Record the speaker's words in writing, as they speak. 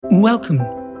Welcome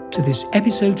to this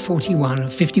episode 41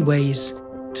 of 50 Ways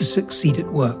to Succeed at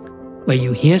Work, where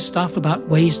you hear stuff about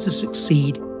ways to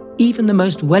succeed even the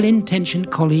most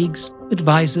well-intentioned colleagues,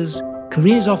 advisors,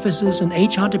 careers officers and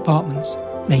HR departments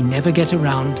may never get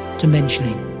around to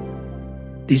mentioning.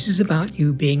 This is about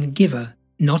you being a giver,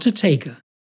 not a taker,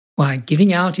 why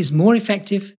giving out is more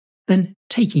effective than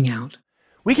taking out.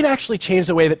 We can actually change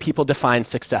the way that people define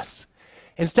success.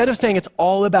 Instead of saying it's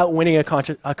all about winning a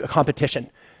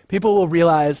competition, people will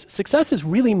realize success is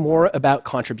really more about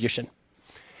contribution.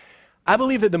 I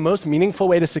believe that the most meaningful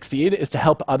way to succeed is to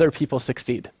help other people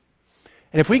succeed.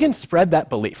 And if we can spread that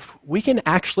belief, we can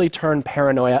actually turn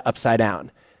paranoia upside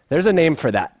down. There's a name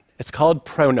for that. It's called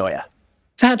pronoia.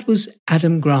 That was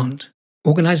Adam Grant,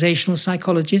 organizational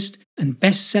psychologist and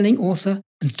best-selling author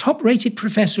and top-rated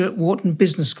professor at Wharton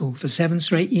Business School for 7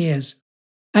 straight years.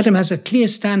 Adam has a clear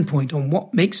standpoint on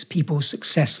what makes people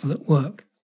successful at work.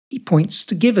 He points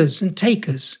to givers and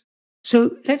takers.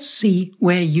 So let's see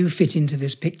where you fit into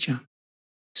this picture.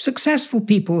 Successful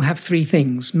people have 3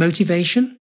 things: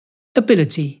 motivation,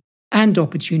 ability, and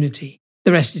opportunity.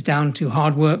 The rest is down to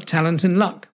hard work, talent, and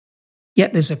luck.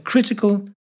 Yet there's a critical,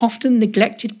 often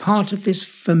neglected part of this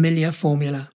familiar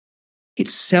formula. It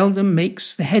seldom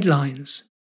makes the headlines.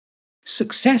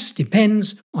 Success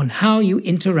depends on how you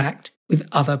interact with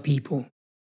other people.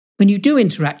 When you do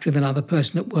interact with another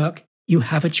person at work, you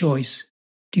have a choice.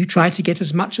 Do you try to get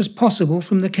as much as possible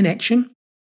from the connection?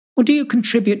 Or do you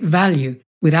contribute value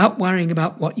without worrying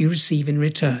about what you receive in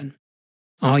return?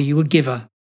 Are you a giver?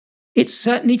 It's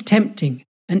certainly tempting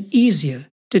and easier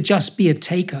to just be a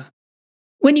taker.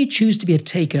 When you choose to be a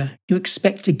taker, you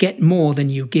expect to get more than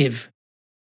you give.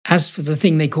 As for the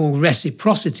thing they call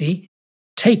reciprocity,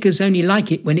 takers only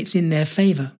like it when it's in their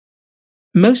favor.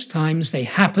 Most times they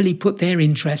happily put their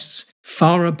interests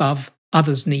far above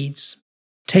others' needs.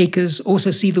 Takers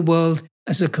also see the world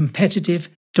as a competitive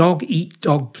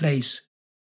dog-eat-dog place.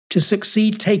 To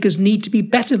succeed, takers need to be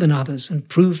better than others and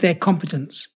prove their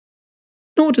competence.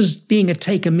 Nor does being a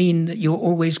taker mean that you're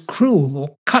always cruel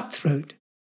or cutthroat.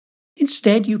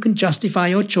 Instead, you can justify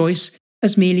your choice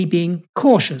as merely being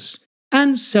cautious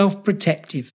and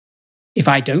self-protective. If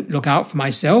I don't look out for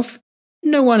myself,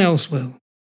 no one else will.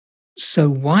 So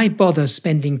why bother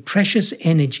spending precious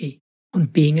energy on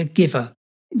being a giver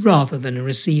rather than a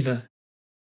receiver?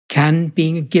 Can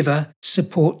being a giver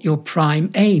support your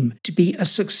prime aim to be a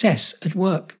success at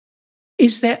work?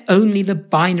 Is there only the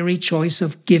binary choice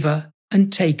of giver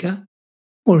and taker?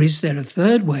 Or is there a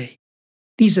third way?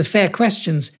 These are fair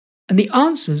questions, and the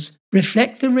answers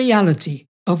reflect the reality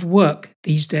of work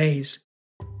these days.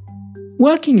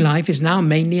 Working life is now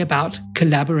mainly about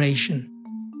collaboration.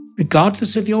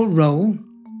 Regardless of your role,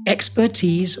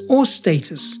 expertise, or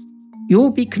status, you'll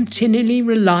be continually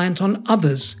reliant on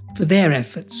others for their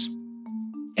efforts.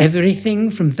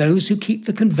 Everything from those who keep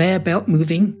the conveyor belt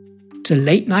moving, to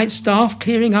late-night staff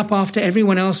clearing up after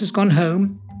everyone else has gone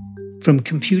home, from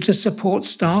computer support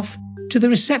staff to the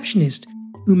receptionist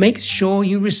who makes sure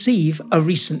you receive a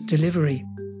recent delivery,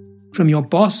 from your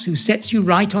boss who sets you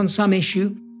right on some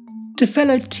issue, to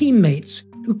fellow teammates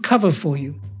who cover for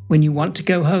you when you want to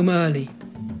go home early.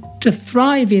 To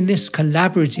thrive in this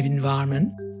collaborative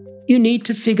environment, you need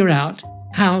to figure out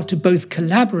how to both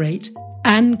collaborate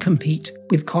and compete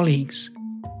with colleagues.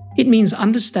 It means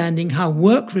understanding how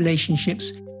work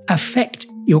relationships affect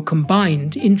your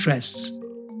combined interests.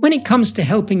 When it comes to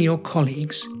helping your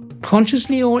colleagues,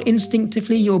 consciously or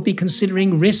instinctively you'll be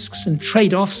considering risks and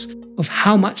trade-offs of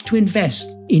how much to invest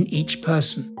in each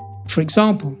person. For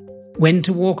example, when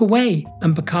to walk away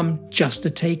and become just a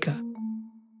taker.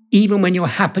 Even when you're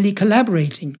happily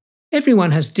collaborating,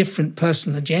 everyone has different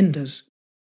personal agendas.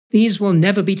 These will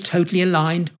never be totally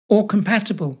aligned or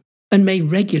compatible and may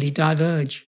regularly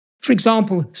diverge. For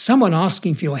example, someone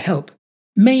asking for your help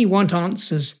may want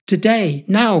answers today,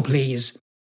 now please.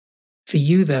 For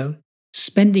you though,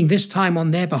 spending this time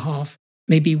on their behalf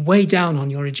may be way down on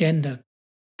your agenda.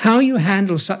 How you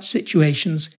handle such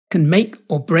situations can make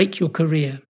or break your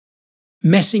career.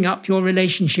 Messing up your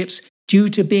relationships due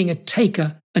to being a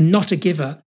taker and not a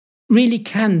giver really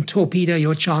can torpedo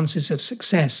your chances of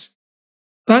success.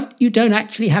 But you don't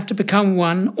actually have to become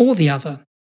one or the other.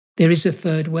 There is a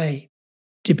third way: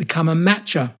 to become a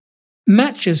matcher.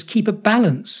 Matchers keep a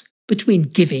balance between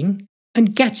giving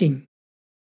and getting.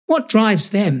 What drives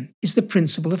them is the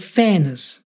principle of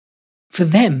fairness. For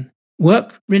them,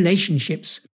 work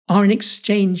relationships are an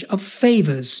exchange of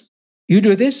favors. You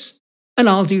do this, and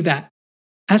I'll do that.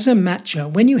 As a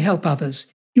matcher, when you help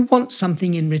others, you want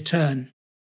something in return.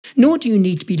 Nor do you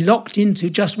need to be locked into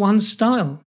just one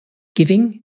style.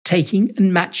 Giving, taking,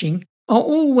 and matching are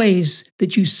all ways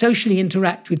that you socially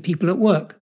interact with people at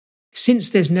work. Since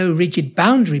there's no rigid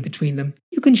boundary between them,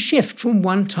 you can shift from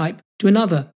one type to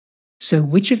another. So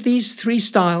which of these three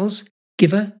styles,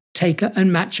 giver, taker, and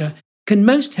matcher, can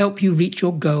most help you reach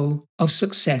your goal of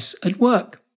success at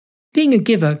work? Being a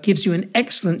giver gives you an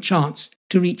excellent chance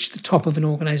to reach the top of an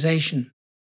organization.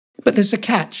 But there's a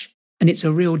catch, and it's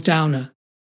a real downer.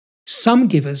 Some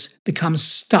givers become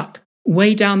stuck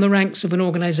way down the ranks of an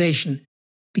organization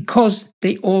because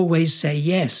they always say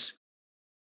yes.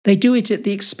 They do it at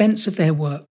the expense of their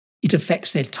work. It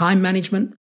affects their time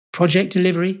management, project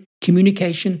delivery,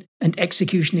 communication, and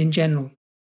execution in general.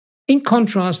 In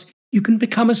contrast, you can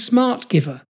become a smart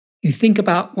giver. You think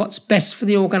about what's best for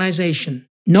the organization,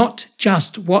 not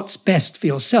just what's best for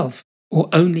yourself or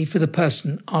only for the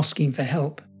person asking for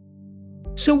help.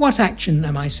 So what action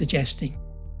am I suggesting?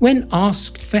 When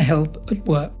asked for help at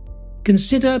work,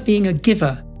 consider being a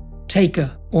giver,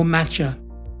 taker, or matcher.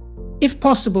 If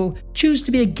possible, choose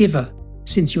to be a giver,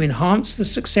 since you enhance the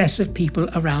success of people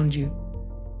around you.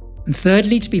 And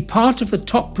thirdly, to be part of the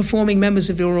top performing members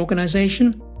of your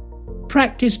organization,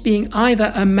 practice being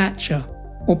either a matcher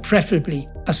or preferably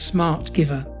a smart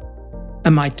giver.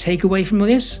 And my takeaway from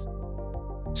this?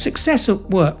 Success at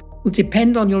work will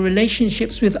depend on your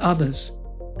relationships with others,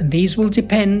 and these will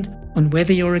depend on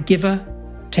whether you're a giver,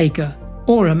 taker,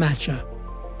 or a matcher.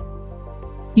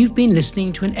 You've been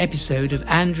listening to an episode of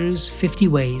Andrew's 50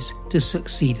 Ways to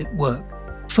Succeed at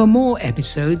Work. For more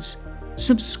episodes,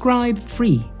 subscribe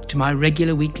free to my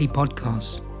regular weekly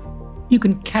podcasts. You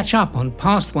can catch up on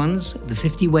past ones at the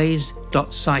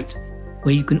 50ways.site,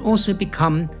 where you can also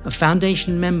become a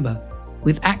foundation member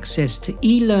with access to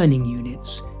e-learning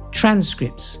units,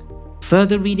 transcripts,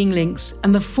 further reading links,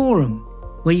 and the forum,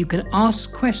 where you can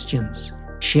ask questions,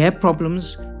 share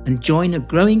problems, and join a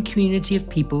growing community of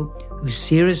people who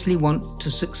seriously want to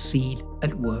succeed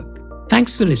at work.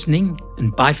 Thanks for listening,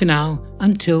 and bye for now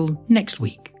until next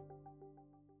week.